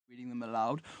reading them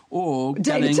aloud, or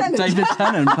David getting Tennant. David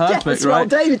Tennant. Perfect, yes, right? Well,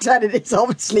 David Tennant is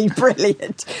obviously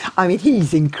brilliant. I mean,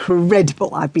 he's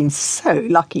incredible. I've been so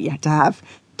lucky to have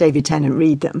David Tennant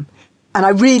read them. And I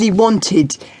really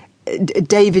wanted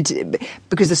David,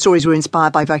 because the stories were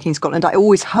inspired by Viking Scotland. I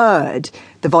always heard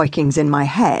the Vikings in my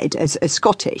head as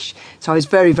Scottish. So I was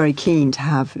very, very keen to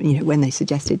have, when they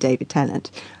suggested David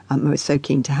Tennant, I was so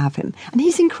keen to have him. And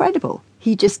he's incredible.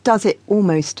 He just does it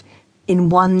almost in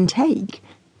one take.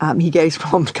 He goes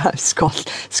from kind of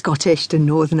Scottish to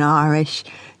Northern Irish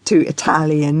to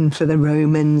Italian for the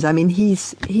Romans. I mean,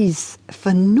 he's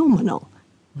phenomenal,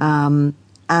 and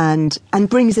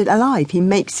brings it alive. He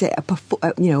makes it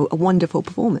a wonderful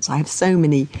performance. I have so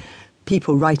many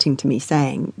people writing to me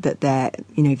saying that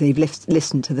they've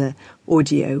listened to the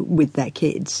audio with their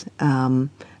kids, and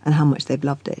how much they've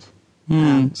loved it.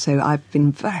 So I've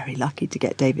been very lucky to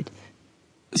get David.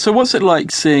 So what's it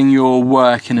like seeing your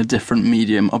work in a different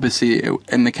medium? Obviously,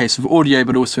 in the case of audio,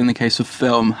 but also in the case of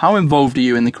film. How involved are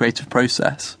you in the creative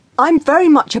process? I'm very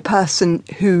much a person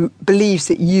who believes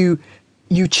that you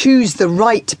choose the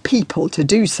right people to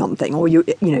do something, or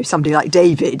somebody like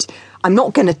David. I'm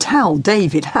not going to tell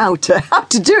David how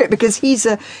to do it, because he's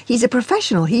a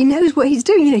professional. He knows what he's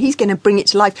doing. He's going to bring it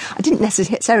to life. I didn't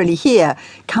necessarily hear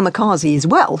Kamikaze is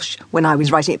Welsh when I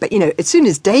was writing it, but as soon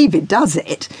as David does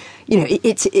it,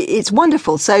 it's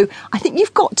wonderful. So I think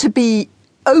you've got to be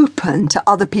open to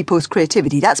other people's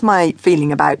creativity. That's my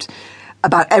feeling about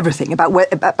everything,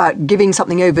 about giving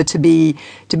something over to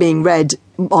being read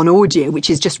on audio, which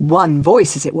is just one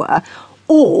voice, as it were,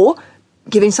 or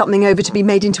giving something over to be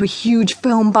made into a huge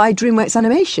film by DreamWorks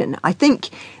Animation. I think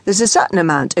there's a certain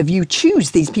amount of you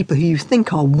choose these people who you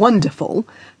think are wonderful,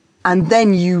 and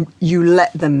then you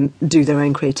let them do their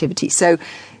own creativity. So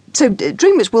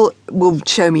DreamWorks will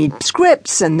show me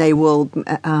scripts, and they will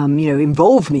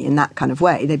involve me in that kind of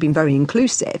way. They've been very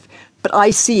inclusive, but I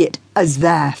see it as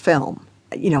their film.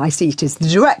 I see it as the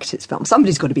director's film.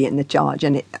 Somebody's got to be in the charge,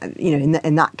 and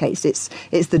in that case, it's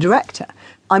the director.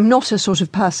 I'm not a sort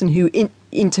of person who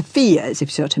interferes, if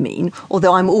you see what I mean,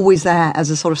 although I'm always there as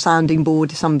a sort of sounding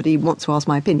board if somebody wants to ask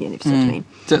my opinion, if you see what I mean.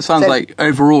 So it sounds like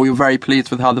overall you're very pleased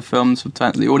with how the films have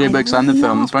turned, the audiobooks and the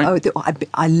films, right?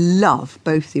 I love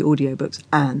both the audiobooks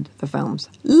and the films.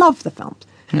 Love the films.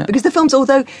 Yeah. Because the films,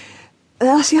 although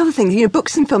that's the other thing,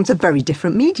 books and films are very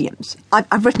different mediums.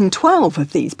 I've written 12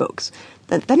 of these books.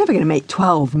 They're never going to make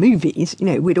 12 movies.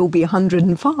 We'd all be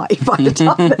 105 by the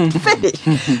time they're finished.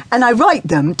 And I write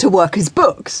them to work as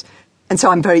books. And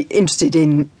so I'm very interested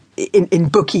in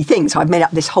booky things. So I've made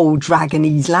up this whole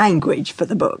Dragonese language for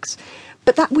the books.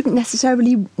 But that wouldn't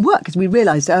necessarily work, because we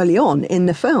realised early on in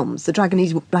the films, the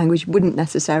Dragonese language wouldn't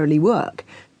necessarily work.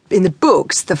 In the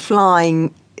books, the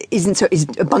flying is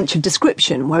a bunch of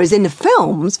description, whereas in the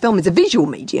film is a visual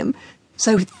medium.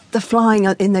 So the flying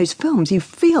in those films, you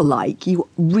feel like you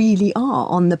really are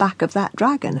on the back of that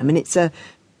dragon. I mean,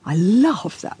 I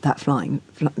love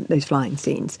those flying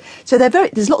scenes. So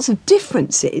there's lots of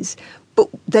differences, but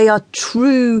they are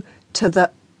true to the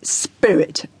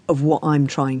spirit of what I'm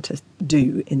trying to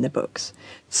do in the books.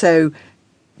 So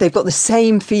they've got the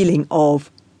same feeling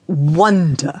of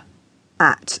wonder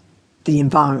at the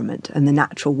environment and the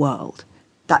natural world.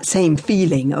 That same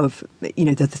feeling of, the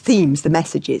themes, the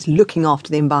messages, looking after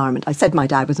the environment. I said my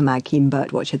dad was a mad keen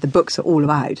bird watcher. The books are all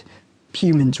about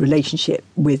humans' relationship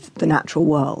with the natural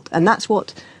world. And that's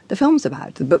what the film's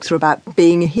about. The books are about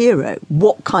being a hero.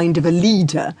 What kind of a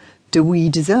leader do we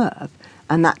deserve?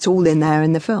 And that's all in there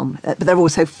in the film. But they're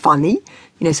also funny.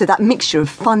 So that mixture of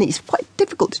funny, it's quite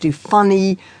difficult to do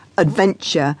funny,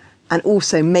 adventure, and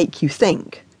also make you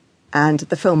think. And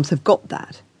the films have got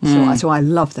that. So I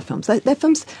love the films. They're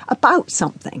films about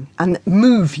something and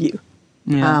move you.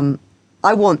 Yeah.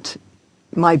 I want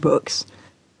my books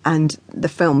and the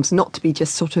films not to be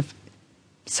just sort of,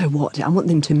 so what? I want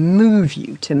them to move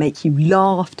you, to make you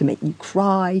laugh, to make you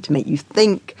cry, to make you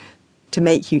think, to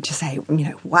make you to say,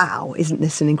 wow, isn't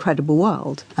this an incredible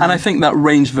world? And I think that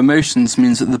range of emotions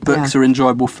means that the books are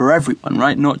enjoyable for everyone,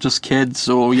 right? Not just kids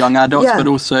or young adults, but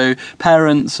also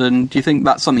parents. And do you think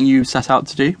that's something you set out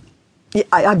to do?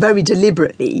 I very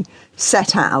deliberately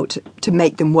set out to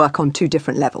make them work on two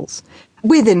different levels,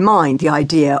 with in mind the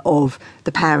idea of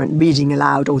the parent reading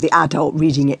aloud or the adult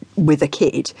reading it with a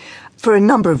kid, for a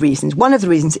number of reasons. One of the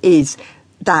reasons is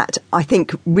that I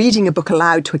think reading a book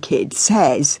aloud to a kid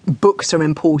says books are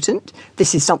important,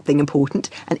 this is something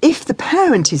important, and if the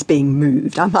parent is being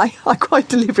moved, I quite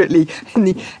deliberately in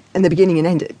the beginning and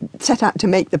end set out to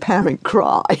make the parent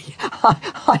cry.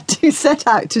 I do set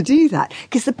out to do that,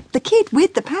 because the kid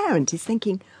with the parent is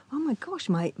thinking, oh my gosh,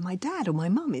 my dad or my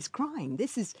mum is crying.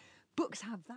 Books have that.